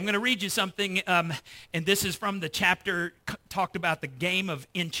I'm going to read you something, and this is from the chapter talked about the game of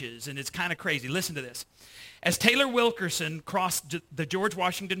inches, and it's kind of crazy. Listen to this. As Taylor Wilkerson crossed the George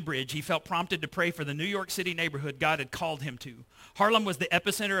Washington Bridge, he felt prompted to pray for the New York City neighborhood God had called him to. Harlem was the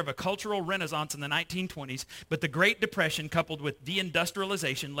epicenter of a cultural renaissance in the 1920s, but the Great Depression, coupled with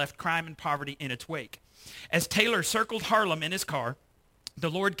deindustrialization, left crime and poverty in its wake. As Taylor circled Harlem in his car, the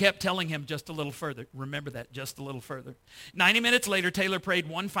Lord kept telling him just a little further. Remember that, just a little further. 90 minutes later, Taylor prayed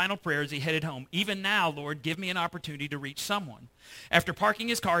one final prayer as he headed home. Even now, Lord, give me an opportunity to reach someone. After parking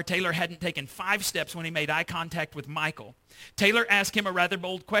his car, Taylor hadn't taken 5 steps when he made eye contact with Michael. Taylor asked him a rather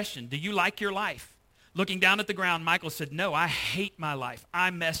bold question. Do you like your life? Looking down at the ground, Michael said, no, I hate my life. I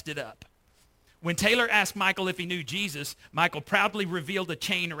messed it up. When Taylor asked Michael if he knew Jesus, Michael proudly revealed a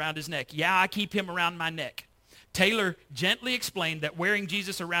chain around his neck. Yeah, I keep him around my neck. Taylor gently explained that wearing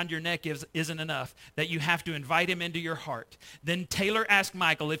Jesus around your neck isn't enough, that you have to invite him into your heart. Then Taylor asked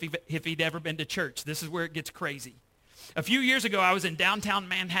Michael if he'd ever been to church. This is where it gets crazy. A few years ago, I was in downtown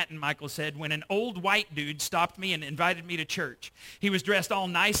Manhattan, Michael said, when an old white dude stopped me and invited me to church. He was dressed all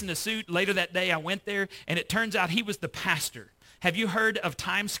nice in a suit. Later that day, I went there, and it turns out he was the pastor. Have you heard of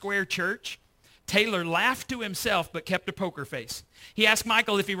Times Square Church? Taylor laughed to himself but kept a poker face. He asked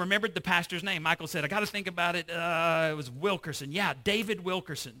Michael if he remembered the pastor's name. Michael said, I got to think about it. It was Wilkerson. Yeah, David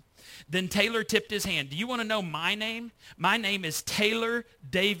Wilkerson. Then Taylor tipped his hand. Do you want to know my name? My name is Taylor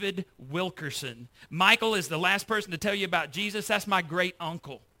David Wilkerson. Michael is the last person to tell you about Jesus. That's my great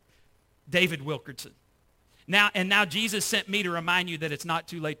uncle, David Wilkerson. Now Jesus sent me to remind you that it's not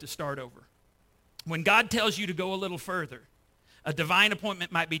too late to start over. When God tells you to go a little further, a divine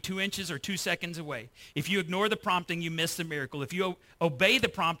appointment might be 2 inches or 2 seconds away. If you ignore the prompting, you miss the miracle. If you obey the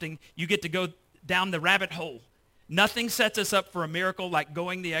prompting, you get to go down the rabbit hole. Nothing sets us up for a miracle like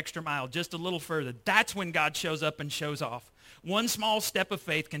going the extra mile, just a little further. That's when God shows up and shows off. One small step of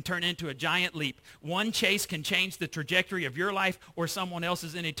faith can turn into a giant leap. One chase can change the trajectory of your life or someone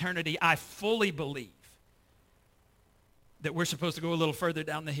else's in eternity. I fully believe that we're supposed to go a little further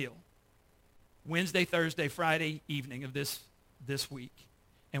down the hill. Wednesday, Thursday, Friday evening of this week.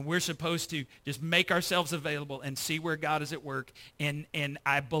 And we're supposed to just make ourselves available and see where God is at work. And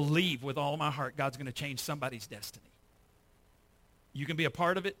I believe with all my heart, God's going to change somebody's destiny. You can be a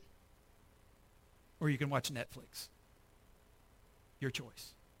part of it, or you can watch Netflix. Your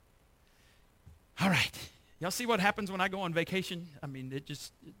choice. All right. Y'all see what happens when I go on vacation? I mean,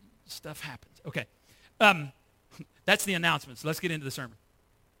 stuff happens. Okay. That's the announcements. Let's get into the sermon.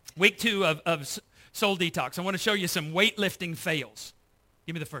 Week 2 of Soul Detox. I want to show you some weightlifting fails.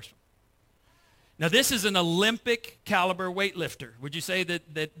 Give me the first one. Now, this is an Olympic caliber weightlifter. Would you say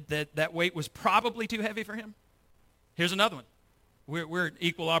that weight was probably too heavy for him? Here's another one. We're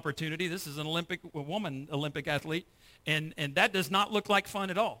equal opportunity. This is a woman Olympic athlete, and that does not look like fun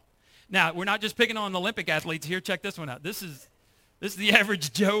at all. Now, we're not just picking on Olympic athletes here. Check this one out. This is the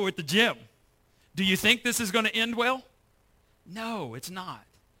average Joe at the gym. Do you think this is going to end well? No, it's not.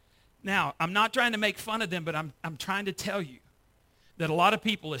 Now, I'm not trying to make fun of them, but I'm trying to tell you that a lot of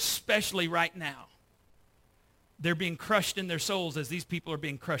people, especially right now, they're being crushed in their souls as these people are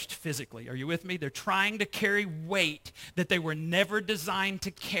being crushed physically. Are you with me? They're trying to carry weight that they were never designed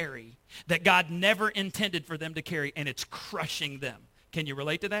to carry, that God never intended for them to carry, and it's crushing them. Can you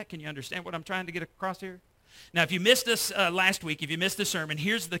relate to that? Can you understand what I'm trying to get across here? Now, if you missed us last week, if you missed the sermon,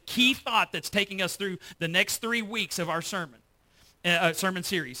 here's the key thought that's taking us through the next 3 weeks of our sermon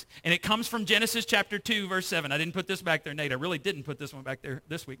series. And it comes from Genesis chapter 2, verse 7. I didn't put this back there, Nate. I really didn't put this one back there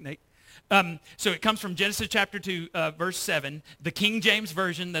this week, Nate. So it comes from Genesis chapter 2, verse 7, the King James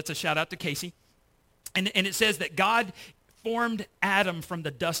Version. That's a shout out to Casey. And it says that God formed Adam from the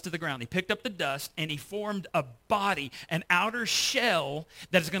dust of the ground. He picked up the dust and he formed a body, an outer shell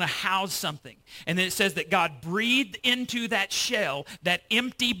that is going to house something. And then it says that God breathed into that shell, that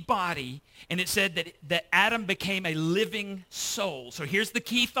empty body, and it said that Adam became a living soul. So here's the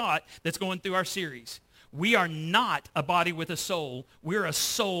key thought that's going through our series. We are not a body with a soul. We're a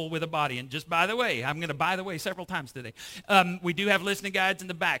soul with a body. And just by the way, I'm going to by the way several times today. We do have listening guides in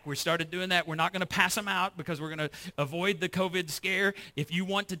the back. We started doing that. We're not going to pass them out because we're going to avoid the COVID scare. If you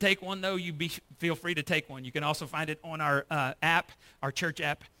want to take one, though, feel free to take one. You can also find it on our app, our church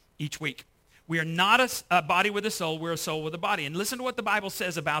app, each week. We are not a body with a soul. We're a soul with a body. And listen to what the Bible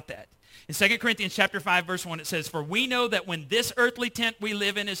says about that. In 2 Corinthians chapter 5, verse 1, it says, for we know that when this earthly tent we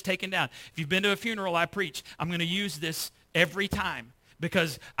live in is taken down. If you've been to a funeral, I preach. I'm going to use this every time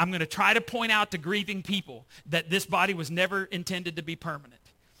because I'm going to try to point out to grieving people that this body was never intended to be permanent.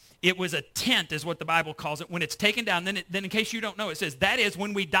 It was a tent is what the Bible calls it. When it's taken down, then in case you don't know, it says that is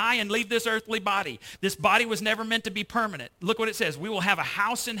when we die and leave this earthly body. This body was never meant to be permanent. Look what it says. We will have a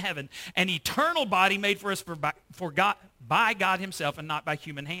house in heaven, an eternal body made for us by God himself and not by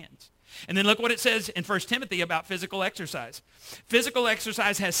human hands. And then look what it says in 1 Timothy about physical exercise. Physical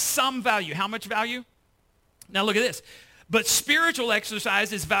exercise has some value. How much value? Now look at this. But spiritual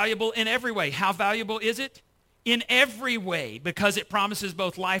exercise is valuable in every way. How valuable is it? In every way, because it promises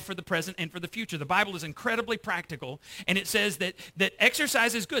both life for the present and for the future. The Bible is incredibly practical, and it says that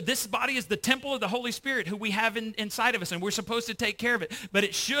exercise is good. This body is the temple of the Holy Spirit who we have inside of us, and we're supposed to take care of it. But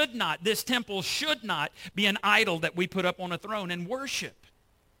it should not, this temple should not be an idol that we put up on a throne and worship.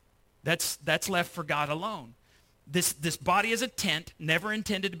 That's left for God alone. This body is a tent, never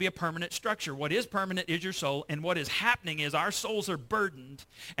intended to be a permanent structure. What is permanent is your soul, and what is happening is our souls are burdened,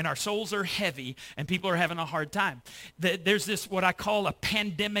 and our souls are heavy, and people are having a hard time. There's this, what I call a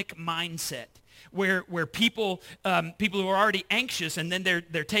pandemic mindset, where people who are already anxious, and then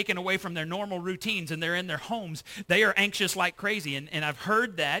they're taken away from their normal routines, and they're in their homes, they are anxious like crazy. And I've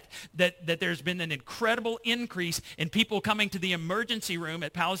heard that there's been an incredible increase in people coming to the emergency room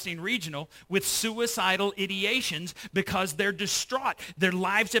at Palestine Regional with suicidal ideations because they're distraught. Their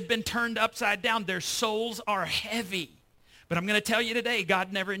lives have been turned upside down. Their souls are heavy. But I'm going to tell you today,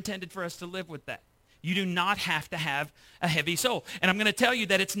 God never intended for us to live with that. You do not have to have a heavy soul. And I'm going to tell you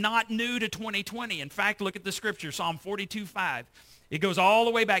that it's not new to 2020. In fact, look at the scripture, Psalm 42:5. It goes all the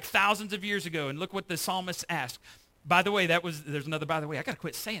way back thousands of years ago. And look what the psalmist asked. By the way, there's another by the way. I got to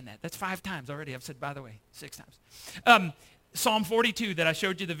quit saying that. That's 5 times already. I've said by the way 6 times. Psalm 42 that I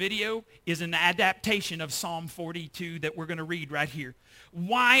showed you the video is an adaptation of Psalm 42 that we're going to read right here.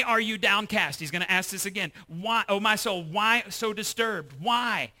 Why are you downcast? He's going to ask this again. Why, oh my soul, why so disturbed?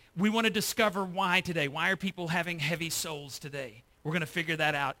 Why? We want to discover why today. Why are people having heavy souls today? We're going to figure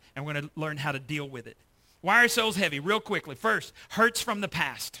that out, and we're going to learn how to deal with it. Why are souls heavy? Real quickly. First, hurts from the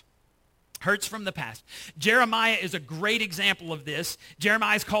past. Hurts from the past. Jeremiah is a great example of this.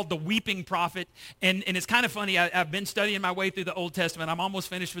 Jeremiah is called the weeping prophet, and it's kind of funny. I've been studying my way through the Old Testament. I'm almost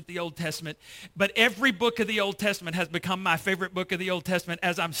finished with the Old Testament, but every book of the Old Testament has become my favorite book of the Old Testament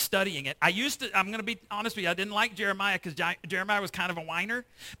as I'm studying it. I'm going to be honest with you, I didn't like Jeremiah because Jeremiah was kind of a whiner,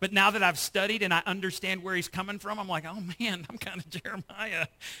 but now that I've studied and I understand where he's coming from, I'm like, oh man, I'm kind of Jeremiah.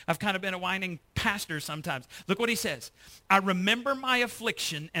 I've kind of been a whining pastor sometimes. Look what he says. I remember my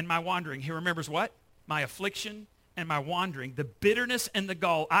affliction and my wandering. He remembers what? My affliction and my wandering, the bitterness and the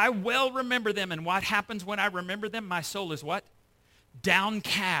gall. I well remember them, and what happens when I remember them? My soul is what?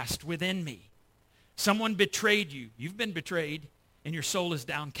 Downcast within me. Someone betrayed you. You've been betrayed, and your soul is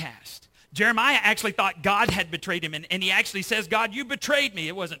downcast. Jeremiah actually thought God had betrayed him, and he actually says, God, you betrayed me.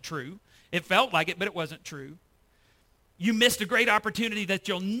 It wasn't true. It felt like it, but it wasn't true. You missed a great opportunity that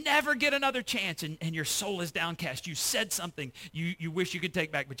you'll never get another chance, and your soul is downcast. You said something you wish you could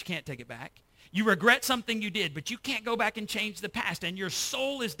take back, but you can't take it back. You regret something you did, but you can't go back and change the past, and your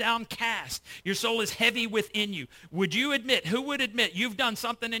soul is downcast. Your soul is heavy within you. Would you admit, who would admit you've done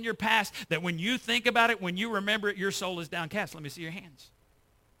something in your past that when you think about it, when you remember it, your soul is downcast? Let me see your hands.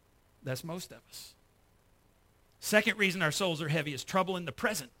 That's most of us. Second reason our souls are heavy is trouble in the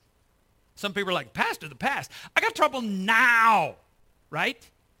present. Some people are like, Pastor, the past. I got trouble now, right?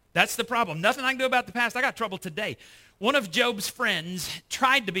 That's the problem. Nothing I can do about the past. I got trouble today. One of Job's friends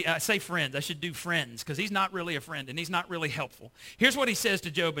tried to be, I say friends, I should do friends, because he's not really a friend and he's not really helpful. Here's what he says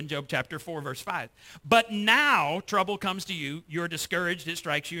to Job in Job chapter 4, verse 5. But now trouble comes to you, you're discouraged, it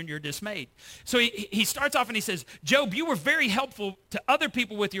strikes you, and you're dismayed. So he starts off and he says, Job, you were very helpful to other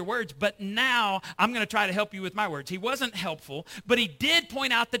people with your words, but now I'm going to try to help you with my words. He wasn't helpful, but he did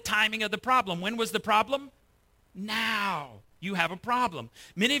point out the timing of the problem. When was the problem? Now. You have a problem.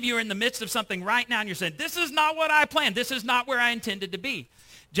 Many of you are in the midst of something right now, and you're saying, this is not what I planned. This is not where I intended to be.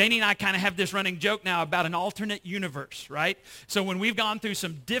 Janie and I kind of have this running joke now about an alternate universe, right? So when we've gone through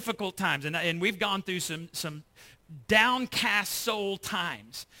some difficult times, and we've gone through some downcast soul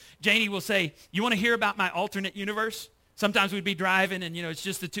times, Janie will say, you want to hear about my alternate universe? Sometimes we'd be driving, and, it's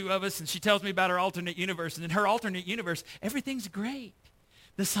just the two of us, and she tells me about her alternate universe. And in her alternate universe, everything's great.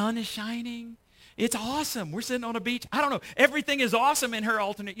 The sun is shining. It's awesome. We're sitting on a beach. I don't know. Everything is awesome in her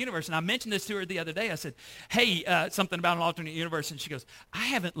alternate universe. And I mentioned this to her the other day. I said, hey, something about an alternate universe. And she goes, I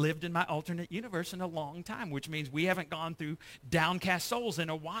haven't lived in my alternate universe in a long time, which means we haven't gone through downcast souls in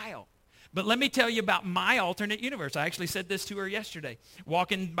a while. But let me tell you about my alternate universe. I actually said this to her yesterday.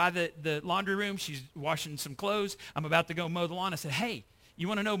 Walking by the laundry room, she's washing some clothes. I'm about to go mow the lawn. I said, hey, you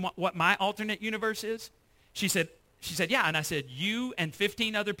want to know what my alternate universe is? She said, yeah. And I said, you and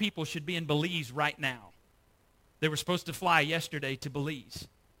 15 other people should be in Belize right now. They were supposed to fly yesterday to Belize.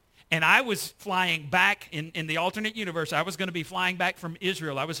 And I was flying back in the alternate universe. I was going to be flying back from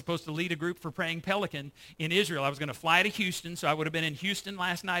Israel. I was supposed to lead a group for Praying Pelican in Israel. I was going to fly to Houston, so I would have been in Houston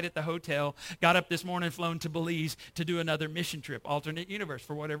last night at the hotel, got up this morning, flown to Belize to do another mission trip, alternate universe.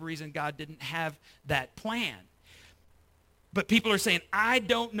 For whatever reason, God didn't have that plan. But people are saying, I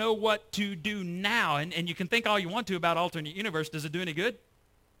don't know what to do now. And you can think all you want to about alternate universe. Does it do any good?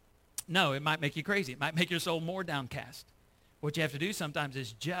 No, it might make you crazy. It might make your soul more downcast. What you have to do sometimes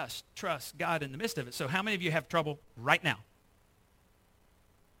is just trust God in the midst of it. So how many of you have trouble right now?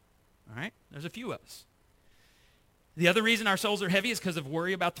 All right? There's a few of us. The other reason our souls are heavy is because of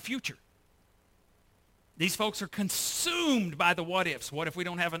worry about the future. These folks are consumed by the what ifs. What if we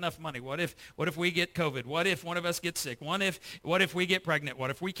don't have enough money? What if we get COVID? What if one of us gets sick? What if we get pregnant?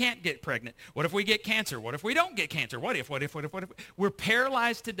 What if we can't get pregnant? What if we get cancer? What if we don't get cancer? What if? We're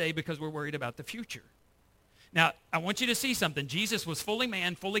paralyzed today because we're worried about the future. Now, I want you to see something. Jesus was fully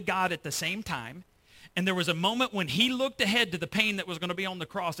man, fully God at the same time. And there was a moment when he looked ahead to the pain that was going to be on the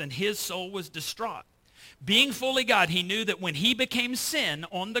cross, and his soul was distraught. Being fully God, he knew that when he became sin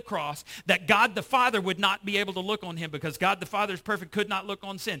on the cross, that God the Father would not be able to look on him because God the Father is perfect, could not look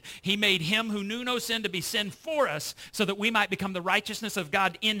on sin. He made him who knew no sin to be sin for us so that we might become the righteousness of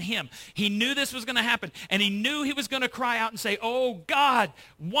God in him. He knew this was going to happen, and he knew he was going to cry out and say, oh God,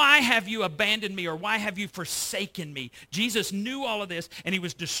 why have you abandoned me, or why have you forsaken me? Jesus knew all of this, and he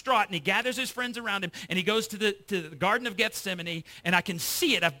was distraught, and he gathers his friends around him, and he goes to the Garden of Gethsemane, and I can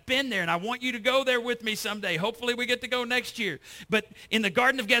see it. I've been there, and I want you to go there with me someday. Hopefully we get to go next year. But in the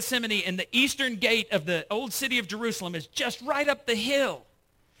Garden of Gethsemane, in the eastern gate of the old city of Jerusalem, is just right up the hill.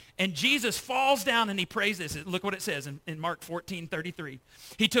 And Jesus falls down and he prays this. Look what it says in Mark 14:33.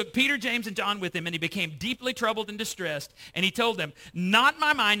 He took Peter, James, and John with him, and he became deeply troubled and distressed. And he told them, not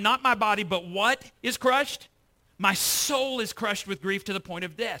my mind, not my body, but what is crushed? My soul is crushed with grief to the point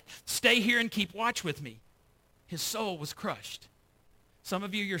of death. Stay here and keep watch with me. His soul was crushed. Some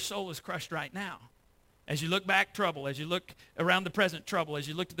of you, your soul is crushed right now. As you look back, trouble. As you look around the present, trouble. As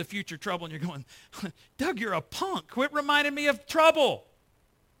you look to the future, trouble. And you're going, Doug, you're a punk. Quit reminding me of trouble.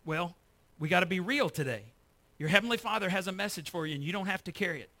 Well, we got to be real today. Your Heavenly Father has a message for you, and you don't have to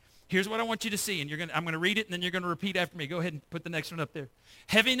carry it. Here's what I want you to see, and I'm going to read it, and then you're going to repeat after me. Go ahead and put the next one up there.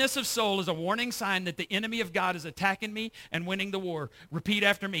 Heaviness of soul is a warning sign that the enemy of God is attacking me and winning the war. Repeat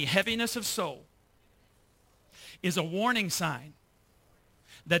after me. Heaviness of soul is a warning sign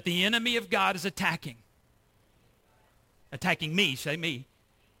that the enemy of God is attacking me, say me,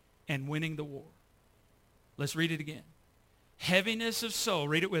 and winning the war. Let's read it again. Heaviness of soul,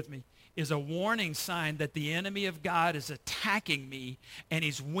 read it with me, is a warning sign that the enemy of God is attacking me and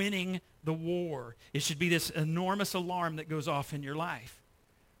he's winning the war. It should be this enormous alarm that goes off in your life.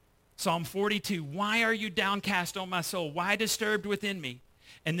 Psalm 42, why are you downcast, O my soul? Why disturbed within me?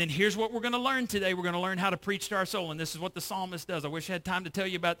 And then here's what we're going to learn today. We're going to learn how to preach to our soul, and this is what the psalmist does. I wish I had time to tell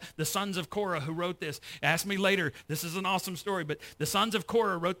you about the sons of Korah who wrote this. Ask me later. This is an awesome story, but the sons of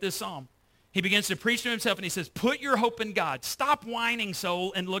Korah wrote this psalm. He begins to preach to himself, and he says, put your hope in God. Stop whining,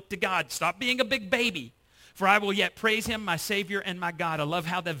 soul, and look to God. Stop being a big baby, for I will yet praise him, my Savior and my God. I love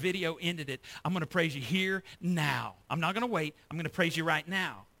how the video ended it. I'm going to praise you here, now. I'm not going to wait. I'm going to praise you right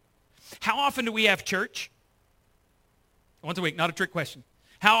now. How often do we have church? Once a week, not a trick question.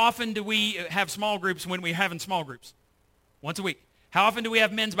 How often do we have small groups when we're having small groups? Once a week. How often do we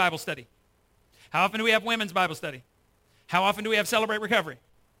have men's Bible study? How often do we have women's Bible study? How often do we have Celebrate Recovery?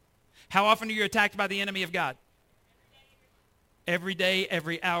 How often are you attacked by the enemy of God? Every day,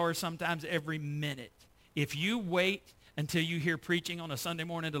 every hour, sometimes every minute. If you wait until you hear preaching on a Sunday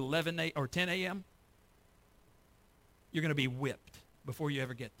morning at 11 or 10 a.m., you're going to be whipped before you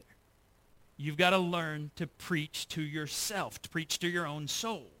ever get there. You've got to learn to preach to yourself, to preach to your own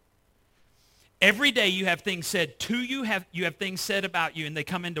soul. Every day you have things said to you, you have things said about you, and they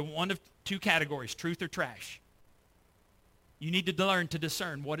come into one of two categories, truth or trash. You need to learn to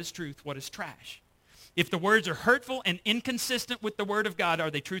discern what is truth, what is trash. If the words are hurtful and inconsistent with the word of God,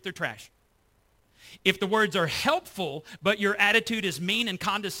 are they truth or trash? If the words are helpful, but your attitude is mean and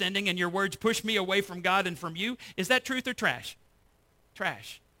condescending, and your words push me away from God and from you, is that truth or trash?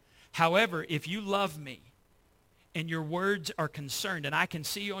 Trash. However, if you love me and your words are concerned, and I can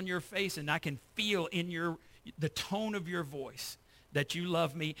see on your face and I can feel in the tone of your voice that you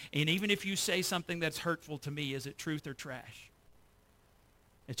love me, and even if you say something that's hurtful to me, is it truth or trash?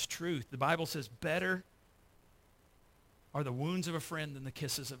 It's truth. The Bible says better are the wounds of a friend than the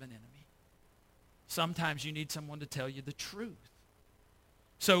kisses of an enemy. Sometimes you need someone to tell you the truth.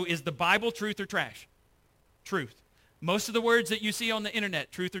 So is the Bible truth or trash? Truth. Most of the words that you see on the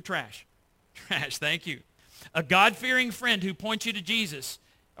internet, truth or trash? Trash, thank you. A God-fearing friend who points you to Jesus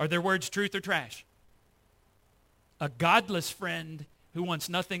Are their words truth or trash? A godless friend who wants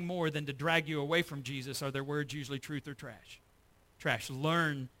nothing more than to drag you away from Jesus, are their words usually truth or trash? Trash.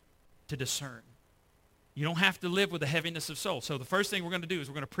 Learn to discern. You don't have to live with a heaviness of soul. So the first thing we're going to do is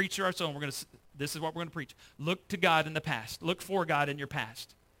we're going to preach to our soul. And this is what we're going to preach. Look to God in the past. Look for God in your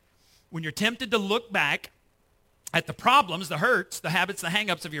past. When you're tempted to look back at the problems, the hurts, the habits, the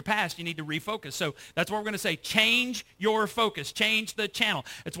hang-ups of your past, you need to refocus. So that's what we're going to say. Change your focus. Change the channel.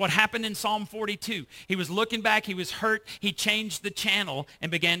 It's what happened in Psalm 42. He was looking back. He was hurt. He changed the channel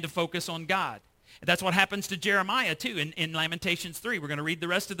and began to focus on God. That's what happens to Jeremiah, too, in Lamentations 3. We're going to read the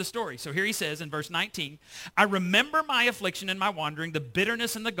rest of the story. So here he says in verse 19, I remember my affliction and my wandering, the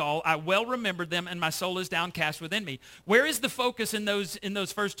bitterness and the gall. I well remembered them, and my soul is downcast within me. Where is the focus in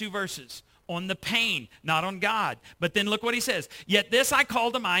those first two verses? On the pain, not on God. But then look what he says. Yet this I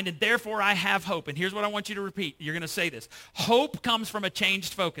call to mind, and therefore I have hope. And here's what I want you to repeat. You're going to say this. Hope comes from a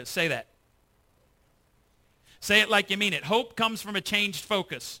changed focus. Say that. Say it like you mean it. Hope comes from a changed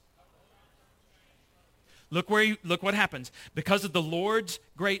focus. Look what happens. Because of the Lord's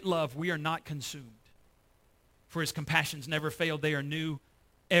great love, we are not consumed. For his compassions never fail. They are new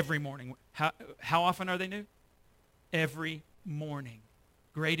every morning. How often are they new? Every morning.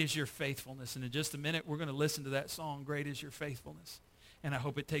 Great is your faithfulness. And in just a minute, we're going to listen to that song, Great is Your Faithfulness. And I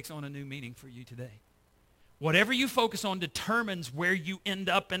hope it takes on a new meaning for you today. Whatever you focus on determines where you end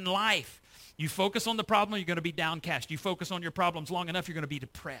up in life. You focus on the problem, you're going to be downcast. You focus on your problems long enough, you're going to be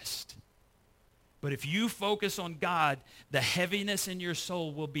depressed. But if you focus on God, the heaviness in your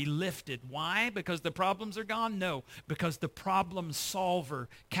soul will be lifted. Why? Because the problems are gone? No, because the problem solver,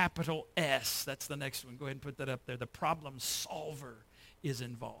 capital S, that's the next one. Go ahead and put that up there. The problem solver is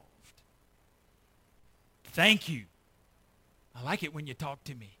involved. Thank you. I like it when you talk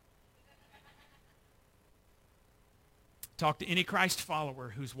to me. Talk to any Christ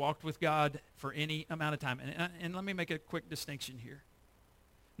follower who's walked with God for any amount of time. And let me make a quick distinction here.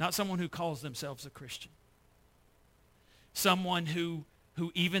 Not someone who calls themselves a Christian. Someone who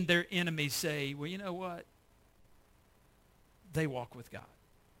even their enemies say, well, you know what? They walk with God.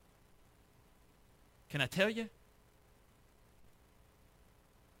 Can I tell you?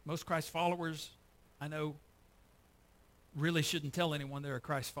 Most Christ followers, I know, really shouldn't tell anyone they're a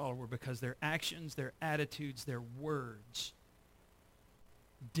Christ follower because their actions, their attitudes, their words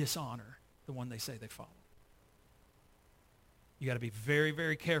dishonor the one they say they follow. You got to be very,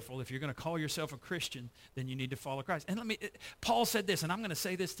 very careful. If you're going to call yourself a Christian, then you need to follow Christ. And Paul said this, and I'm going to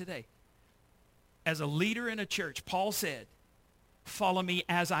say this today. As a leader in a church, Paul said, follow me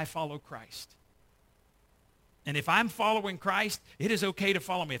as I follow Christ. And if I'm following Christ, it is okay to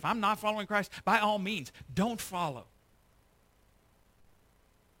follow me. If I'm not following Christ, by all means, don't follow.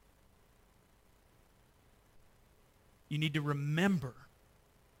 You need to remember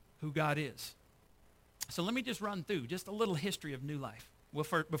who God is. So let me just run through just a little history of New Life. Well,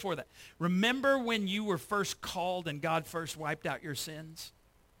 before that, remember when you were first called and God first wiped out your sins?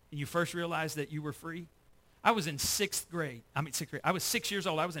 And you first realized that you were free? I was in sixth grade. I was 6 years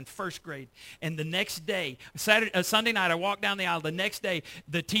old. I was in first grade. And the next day, Sunday night, I walked down the aisle. The next day,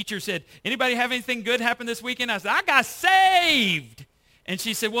 the teacher said, anybody have anything good happen this weekend? I said, I got saved. And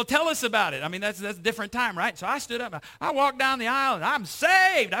she said, well, tell us about it. I mean, that's a different time, right? So I stood up. I walked down the aisle, and I'm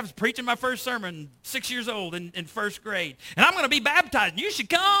saved. I was preaching my first sermon, 6 years old in first grade. And I'm going to be baptized. You should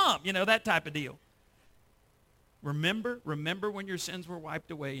come. You know, that type of deal. Remember when your sins were wiped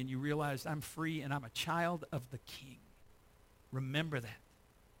away and you realized I'm free and I'm a child of the King. Remember that.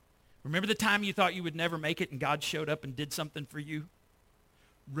 Remember the time you thought you would never make it and God showed up and did something for you?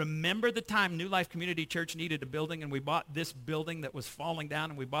 Remember the time New Life Community Church needed a building and we bought this building that was falling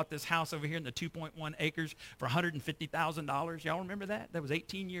down and we bought this house over here in the 2.1 acres for $150,000? Y'all remember that? That was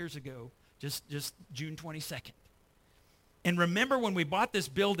 18 years ago, just June 22nd. And remember when we bought this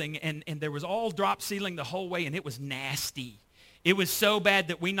building and there was all drop ceiling the whole way and it was nasty. It was so bad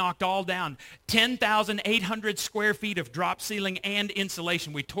that we knocked all down 10,800 square feet of drop ceiling and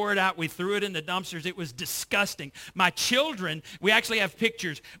insulation. We tore it out. We threw it in the dumpsters. It was disgusting. My children, we actually have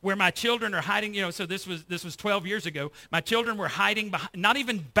pictures where my children are hiding, so this was 12 years ago. My children were hiding, behind, not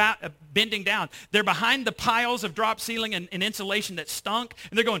even bending down. They're behind the piles of drop ceiling and insulation that stunk.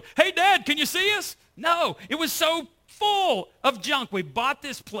 And they're going, hey, Dad, can you see us? No, it was so full of junk. We bought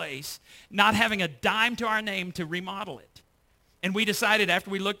this place not having a dime to our name to remodel it. And we decided after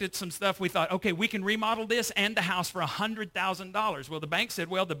we looked at some stuff, we thought, okay, we can remodel this and the house for $100,000. Well, the bank said,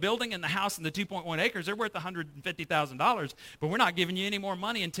 well, the building and the house and the 2.1 acres, they're worth $150,000, but we're not giving you any more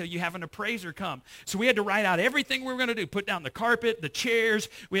money until you have an appraiser come. So we had to write out everything we were going to do, put down the carpet, the chairs.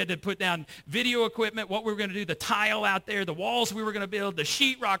 We had to put down video equipment, what we were going to do, the tile out there, the walls we were going to build, the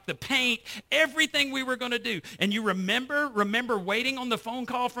sheetrock, the paint, everything we were going to do. And you remember waiting on the phone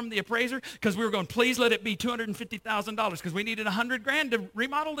call from the appraiser because we were going, please let it be $250,000 because we needed $100,000 to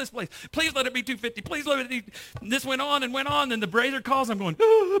remodel this place. Please let it be $250,000. Please let it be. And this went on. And the appraiser calls. I'm going,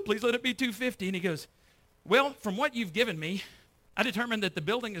 please let it be $250,000. And he goes, well, from what you've given me, I determined that the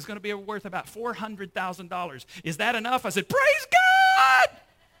building is going to be worth about $400,000. Is that enough? I said, praise God!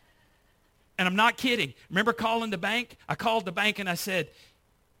 And I'm not kidding. Remember calling the bank? I called the bank and I said,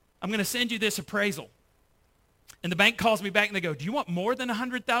 I'm going to send you this appraisal. And the bank calls me back and they go, do you want more than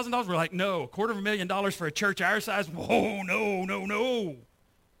 $100,000? We're like, no, $250,000 for a church our size? Whoa, no.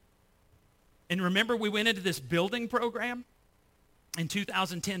 And remember we went into this building program in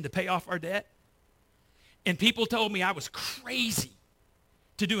 2010 to pay off our debt? And people told me I was crazy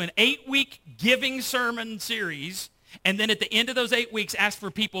to do an 8-week giving sermon series and then at the end of those 8 weeks, ask for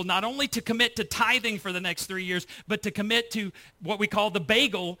people not only to commit to tithing for the next 3 years, but to commit to what we call the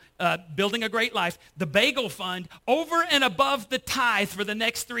bagel, building a great life, the bagel fund, over and above the tithe for the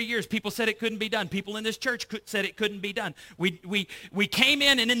next 3 years. People said it couldn't be done. People in this church said it couldn't be done. We came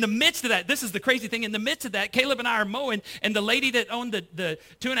in, and in the midst of that, this is the crazy thing, in the midst of that, Caleb and I are mowing, and the lady that owned the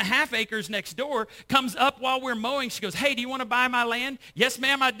 2.5 acres next door comes up while we're mowing. She goes, hey, do you want to buy my land? Yes,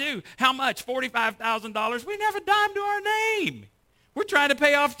 ma'am, I do. How much? $45,000. We never dimed to our name. We're trying to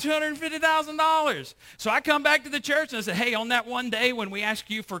pay off $250,000. So I come back to the church and I say, hey, on that one day when we ask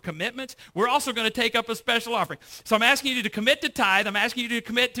you for commitments, we're also going to take up a special offering. So I'm asking you to commit to tithe. I'm asking you to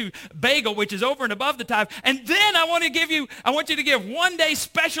commit to bagel, which is over and above the tithe. And then I want you to give one day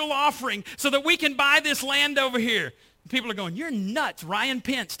special offering so that we can buy this land over here. People are going, you're nuts. Ryan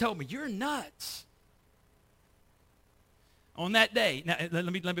Pence told me, you're nuts. On that day, now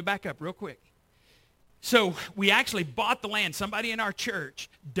let me back up real quick. So we actually bought the land. Somebody in our church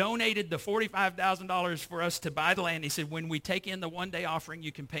donated the $45,000 for us to buy the land. He said, when we take in the one-day offering,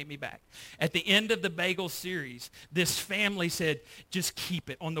 you can pay me back. At the end of the bagel series, this family said, just keep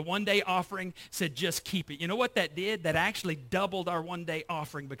it. On the one-day offering, said, just keep it. You know what that did? That actually doubled our one-day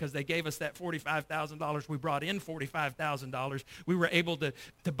offering because they gave us that $45,000. We brought in $45,000. We were able to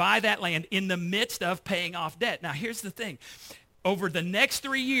buy that land in the midst of paying off debt. Now, here's the thing. Over the next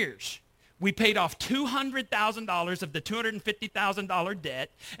 3 years, we paid off $200,000 of the $250,000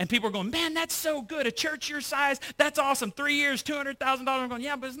 debt, and people are going, man, that's so good. A church your size, that's awesome. 3 years, $200,000. I'm going,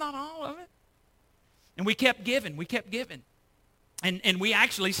 yeah, but it's not all of it. And we kept giving. And we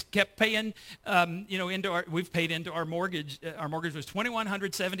actually kept paying, we've paid into our mortgage. Our mortgage was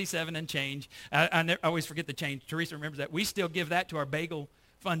 $2,177 and change. I always forget the change. Teresa remembers that. We still give that to our bagel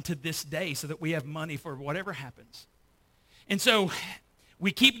fund to this day so that we have money for whatever happens. And so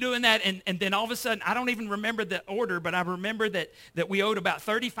we keep doing that, and then all of a sudden, I don't even remember the order, but I remember that we owed about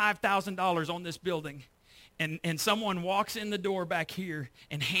 $35,000 on this building, and someone walks in the door back here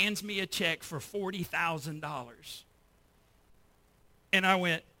and hands me a check for $40,000. And I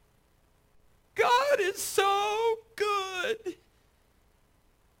went, God is so good.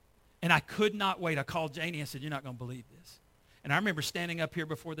 And I could not wait. I called Janie and said, you're not going to believe this. And I remember standing up here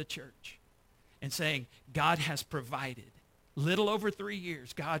before the church and saying, God has provided. Little over 3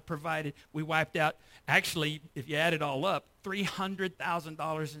 years, God provided. We wiped out, actually, if you add it all up,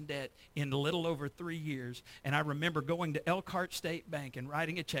 $300,000 in debt in a little over 3 years. And I remember going to Elkhart State Bank and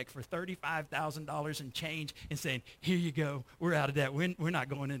writing a check for $35,000 in change and saying, here you go, we're out of debt. We're not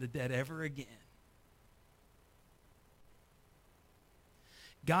going into debt ever again.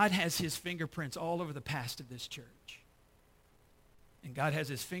 God has his fingerprints all over the past of this church. And God has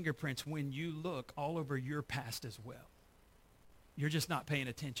his fingerprints when you look all over your past as well. You're just not paying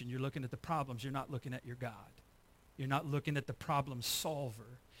attention. You're looking at the problems. You're not looking at your God. You're not looking at the problem solver.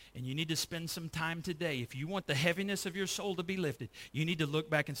 And you need to spend some time today. If you want the heaviness of your soul to be lifted, you need to look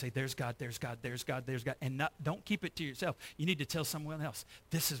back and say, there's God, there's God, there's God, there's God. And don't keep it to yourself. You need to tell someone else,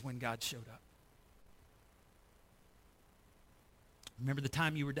 this is when God showed up. Remember the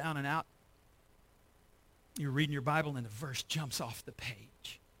time you were down and out? You were reading your Bible and the verse jumps off the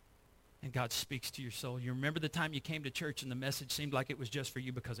page. And God speaks to your soul. You remember the time you came to church and the message seemed like it was just for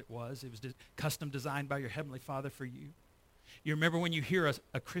you because it was. It was custom designed by your Heavenly Father for you. You remember when you hear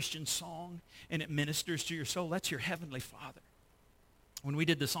a Christian song and it ministers to your soul? That's your Heavenly Father. When we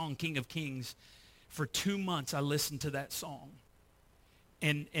did the song King of Kings, for 2 months I listened to that song.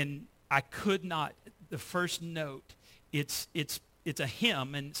 And I could not, the first note It's a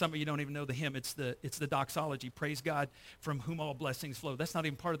hymn, and some of you don't even know the hymn. It's the doxology, praise God from whom all blessings flow. That's not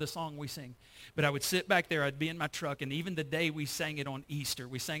even part of the song we sing. But I would sit back there, I'd be in my truck, and even the day we sang it on Easter,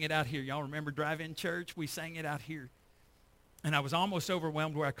 we sang it out here. Y'all remember drive-in church? We sang it out here. And I was almost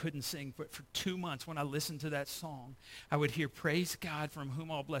overwhelmed where I couldn't sing. But for 2 months, when I listened to that song, I would hear praise God from whom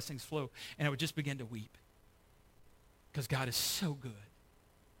all blessings flow. And I would just begin to weep. Because God is so good.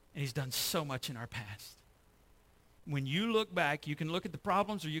 And he's done so much in our past. When you look back, you can look at the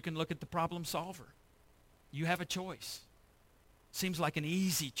problems or you can look at the problem solver. You have a choice. Seems like an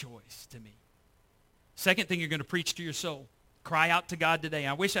easy choice to me. Second thing you're going to preach to your soul. Cry out to God today.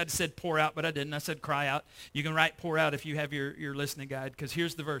 I wish I'd said pour out, but I didn't. I said cry out. You can write pour out if you have your listening guide, because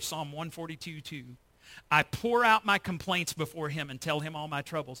here's the verse, Psalm 142:2. I pour out my complaints before him and tell him all my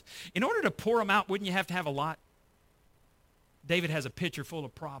troubles. In order to pour them out, wouldn't you have to have a lot? David has a pitcher full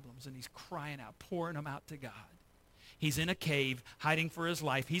of problems, and he's crying out, pouring them out to God. He's in a cave, hiding for his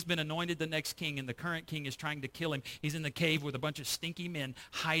life. He's been anointed the next king, and the current king is trying to kill him. He's in the cave with a bunch of stinky men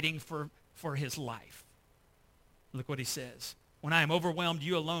hiding for his life. Look what he says. When I am overwhelmed,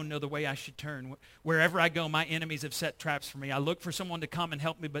 you alone know the way I should turn. Wherever I go, my enemies have set traps for me. I look for someone to come and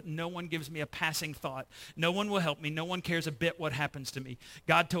help me, but no one gives me a passing thought. No one will help me. No one cares a bit what happens to me.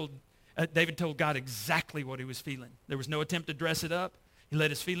 David told God exactly what he was feeling. There was no attempt to dress it up. He let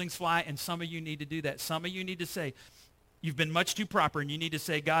his feelings fly, and some of you need to do that. Some of you need to say, you've been much too proper, and you need to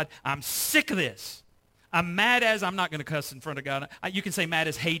say, God, I'm sick of this. I'm mad as, I'm not going to cuss in front of God. You can say mad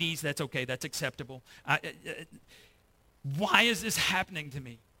as Hades. That's okay. That's acceptable. Why is this happening to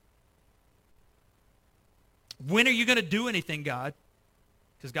me? When are you going to do anything, God?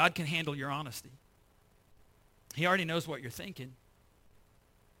 Because God can handle your honesty. He already knows what you're thinking.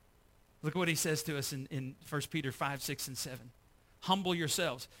 Look what he says to us in 1 Peter 5, 6, and 7. Humble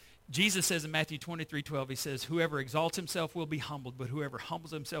yourselves. Jesus says in Matthew 23:12, he says, whoever exalts himself will be humbled, but whoever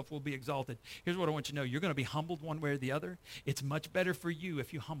humbles himself will be exalted. Here's what I want you to know. You're going to be humbled one way or the other. It's much better for you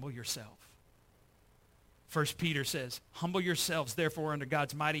if you humble yourself. 1 Peter says, humble yourselves, therefore, under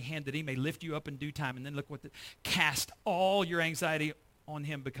God's mighty hand, that he may lift you up in due time. And then look cast all your anxiety on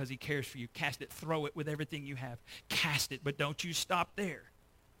him because he cares for you. Cast it, throw it with everything you have. Cast it, but don't you stop there.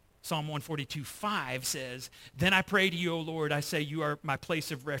 Psalm 142:5 says, then I pray to you, O Lord, I say you are my place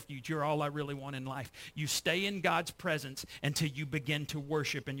of refuge. You're all I really want in life. You stay in God's presence until you begin to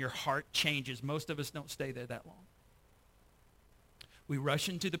worship and your heart changes. Most of us don't stay there that long. We rush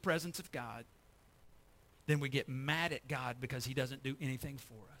into the presence of God. Then we get mad at God because he doesn't do anything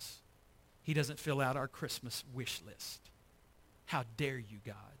for us. He doesn't fill out our Christmas wish list. How dare you,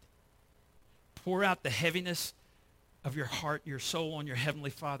 God? Pour out the heaviness of your heart, your soul on your Heavenly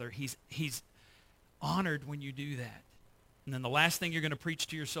Father. He's honored when you do that. And then the last thing you're going to preach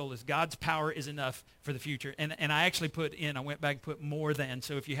to your soul is God's power is enough for the future. And I actually I went back and put more than.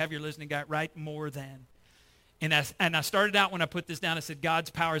 So if you have your listening guide, write more than. And I started out when I put this down, I said,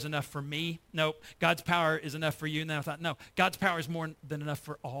 God's power is enough for me. Nope, God's power is enough for you. And then I thought, no, God's power is more than enough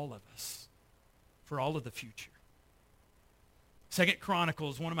for all of us, for all of the future. 2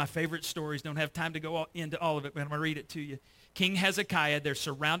 Chronicles, one of my favorite stories. Don't have time to go into all of it, but I'm going to read it to you. King Hezekiah, they're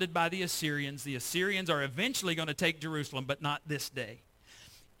surrounded by the Assyrians. The Assyrians are eventually going to take Jerusalem, but not this day.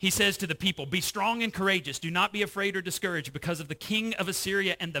 He says to the people, be strong and courageous. Do not be afraid or discouraged because of the king of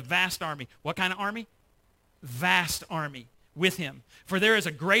Assyria and the vast army. What kind of army? Vast army with him. For there is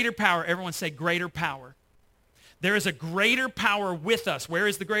a greater power. Everyone say greater power. There is a greater power with us. Where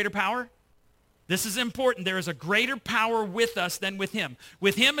is the greater power? This is important. There is a greater power with us than with him.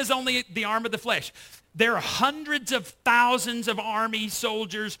 With him is only the arm of the flesh. There are hundreds of thousands of army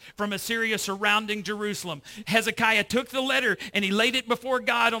soldiers from Assyria surrounding Jerusalem. Hezekiah took the letter and he laid it before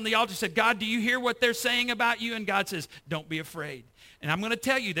God on the altar. Said, God, do you hear what they're saying about you? And God says, don't be afraid. And I'm going to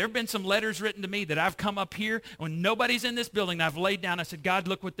tell you, there have been some letters written to me that I've come up here when nobody's in this building. I've laid down. I said, God,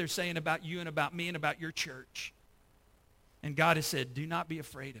 look what they're saying about you and about me and about your church. And God has said, do not be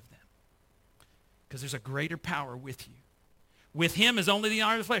afraid of them. Because there's a greater power with you. With him is only the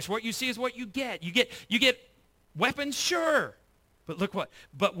arm of the flesh. What you see is what you get. You get weapons, sure. But look what.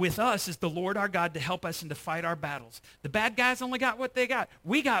 But with us is the Lord our God to help us and to fight our battles. The bad guys only got what they got.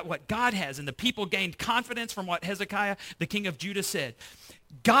 We got what God has. And the people gained confidence from what Hezekiah, the king of Judah, said.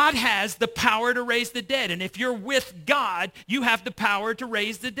 God has the power to raise the dead. And if you're with God, you have the power to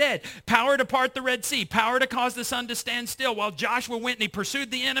raise the dead. Power to part the Red Sea. Power to cause the sun to stand still while Joshua went and he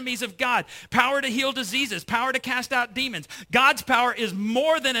pursued the enemies of God. Power to heal diseases. Power to cast out demons. God's power is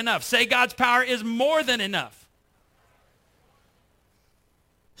more than enough. Say, God's power is more than enough.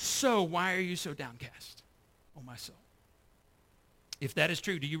 So why are you so downcast, oh my soul? If that is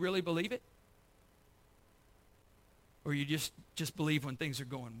true, do you really believe it? Or you just believe when things are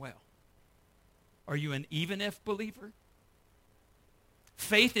going well? Are you an even if believer?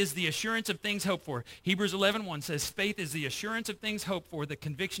 Faith is the assurance of things hoped for. Hebrews 11:1 says, faith is the assurance of things hoped for, the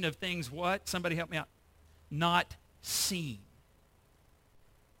conviction of things what? Somebody help me out. Not seen.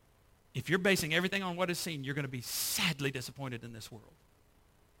 If you're basing everything on what is seen, you're going to be sadly disappointed in this world.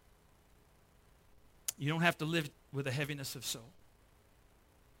 You don't have to live with a heaviness of soul.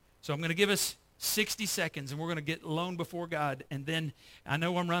 So I'm going to give us 60 seconds, and we're going to get alone before God. And then I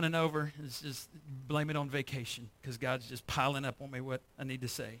know I'm running over. It's just blame it on vacation because God's just piling up on me what I need to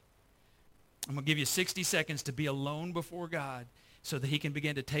say. I'm going to give you 60 seconds to be alone before God so that he can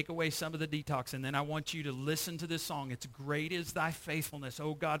begin to take away some of the detox. And then I want you to listen to this song. It's Great is Thy Faithfulness,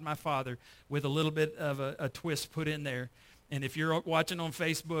 O God my Father, with a little bit of a twist put in there. And if you're watching on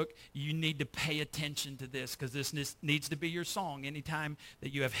Facebook, you need to pay attention to this because this needs to be your song anytime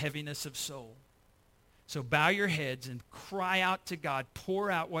that you have heaviness of soul. So bow your heads and cry out to God.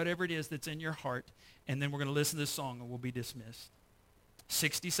 Pour out whatever it is that's in your heart. And then we're going to listen to this song and we'll be dismissed.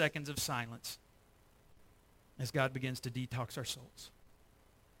 60 seconds of silence as God begins to detox our souls.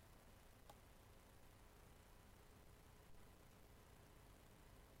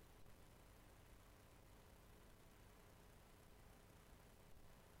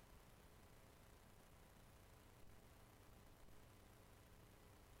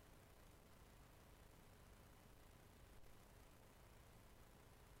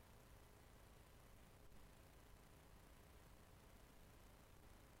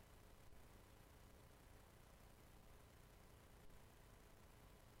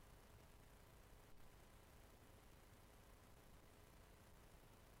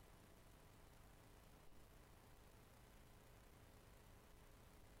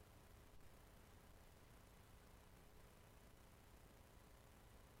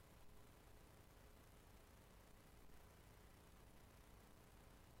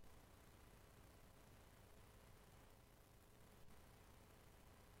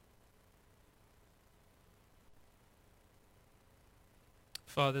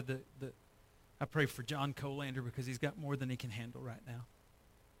 Father, I pray for John Colander because he's got more than he can handle right now.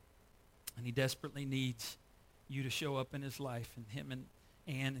 And he desperately needs you to show up in his life. And him and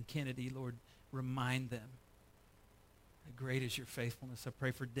Ann and Kennedy, Lord, remind them that great is your faithfulness. I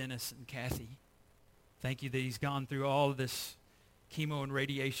pray for Dennis and Kathy. Thank you that he's gone through all of this chemo and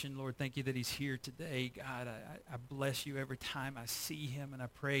radiation. Lord, thank you that he's here today. God, I bless you every time I see him. And I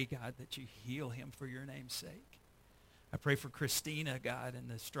pray, God, that you heal him for your name's sake. I pray for Christina, God, and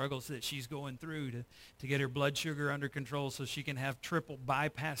the struggles that she's going through to get her blood sugar under control so she can have triple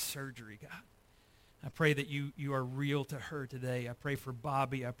bypass surgery, God. I pray that you are real to her today. I pray for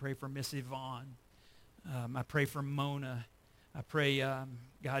Bobby. I pray for Miss Yvonne. I pray for Mona. I pray,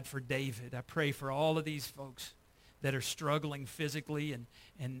 God, for David. I pray for all of these folks that are struggling physically,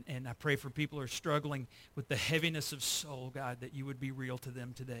 and I pray for people who are struggling with the heaviness of soul, God, that you would be real to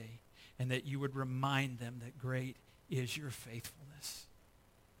them today and that you would remind them that great is your faithfulness.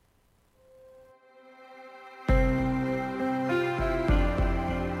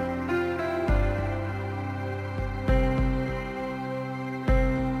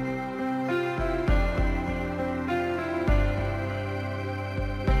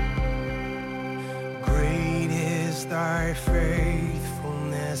 Great is thy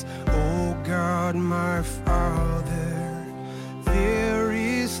faithfulness, O God my Father. There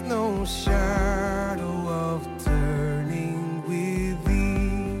is no shadow of turning with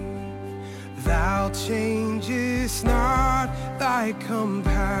thee. Thou changest not, thy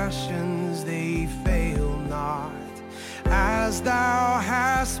compassions they fail not. As thou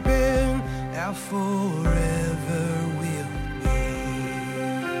hast been, thou forever wilt be.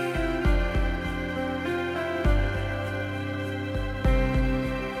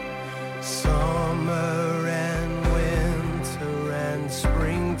 Summer and winter and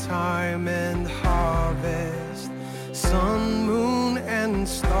springtime and harvest, sun, moon, and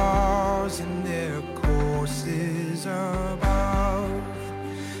stars in their courses above,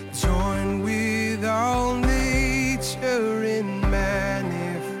 join with all nature in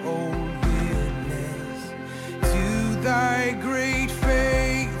manifold witness to thy great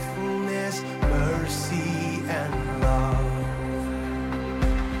faithfulness, mercy, and love.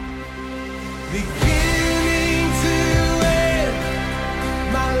 Beginning to end,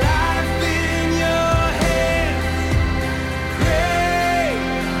 my life in your hands.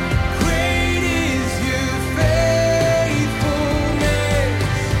 Great is your faithfulness.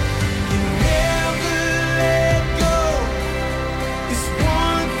 You never let go. It's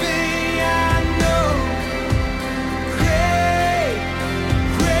one thing I know. Great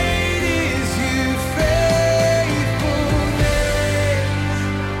is your faithfulness.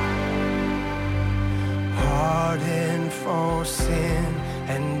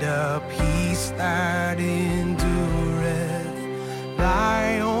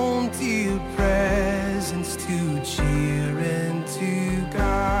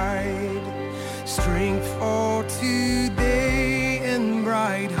 strength for today and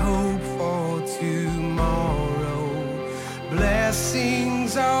bright hope for tomorrow.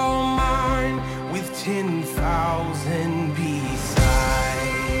 Blessings are mine with 10,000 beside.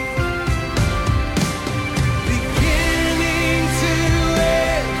 Beginning to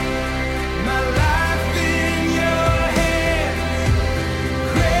end, my life in your hands.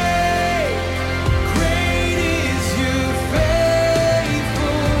 Great, great is your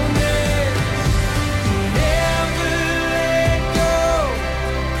faithfulness. Never let go.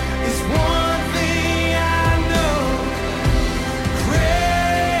 It's one thing I know.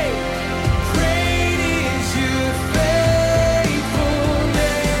 Great, great is your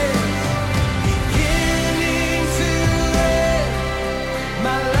faithfulness. Beginning to end,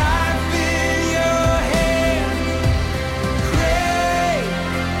 my life in your hands. Great,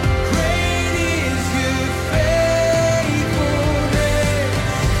 great is your faithfulness.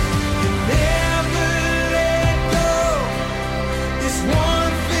 You never let go. It's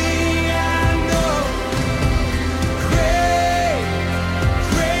one thing I know. Great,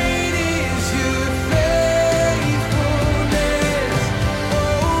 great is your faithfulness.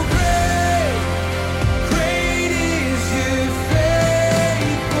 Oh, great, great is your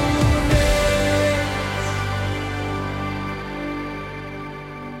faithfulness.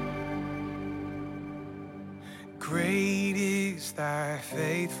 Great is thy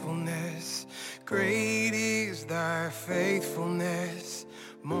faithfulness. Great is thy faithfulness.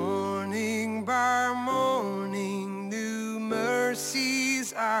 Morning by morning, new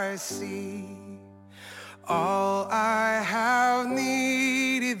mercies I see. All I have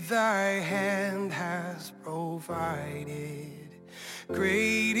needed, thy hand has provided.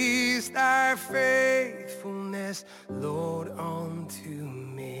 Great is thy faithfulness, Lord, unto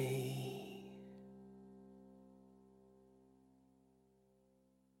me.